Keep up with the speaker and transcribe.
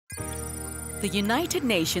The United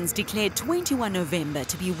Nations declared 21 November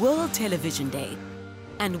to be World Television Day,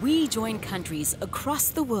 and we join countries across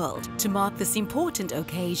the world to mark this important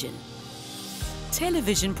occasion.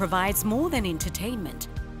 Television provides more than entertainment.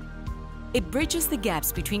 It bridges the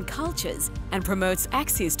gaps between cultures and promotes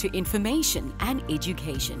access to information and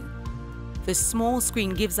education. The small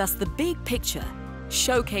screen gives us the big picture,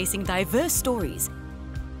 showcasing diverse stories,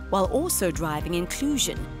 while also driving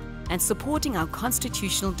inclusion and supporting our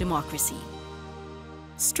constitutional democracy.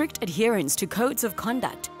 Strict adherence to codes of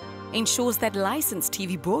conduct ensures that licensed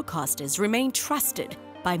TV broadcasters remain trusted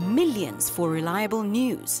by millions for reliable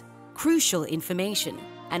news, crucial information,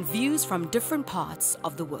 and views from different parts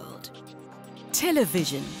of the world.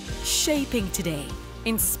 Television, shaping today,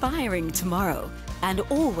 inspiring tomorrow, and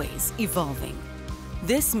always evolving.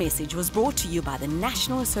 This message was brought to you by the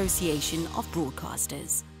National Association of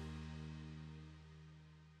Broadcasters.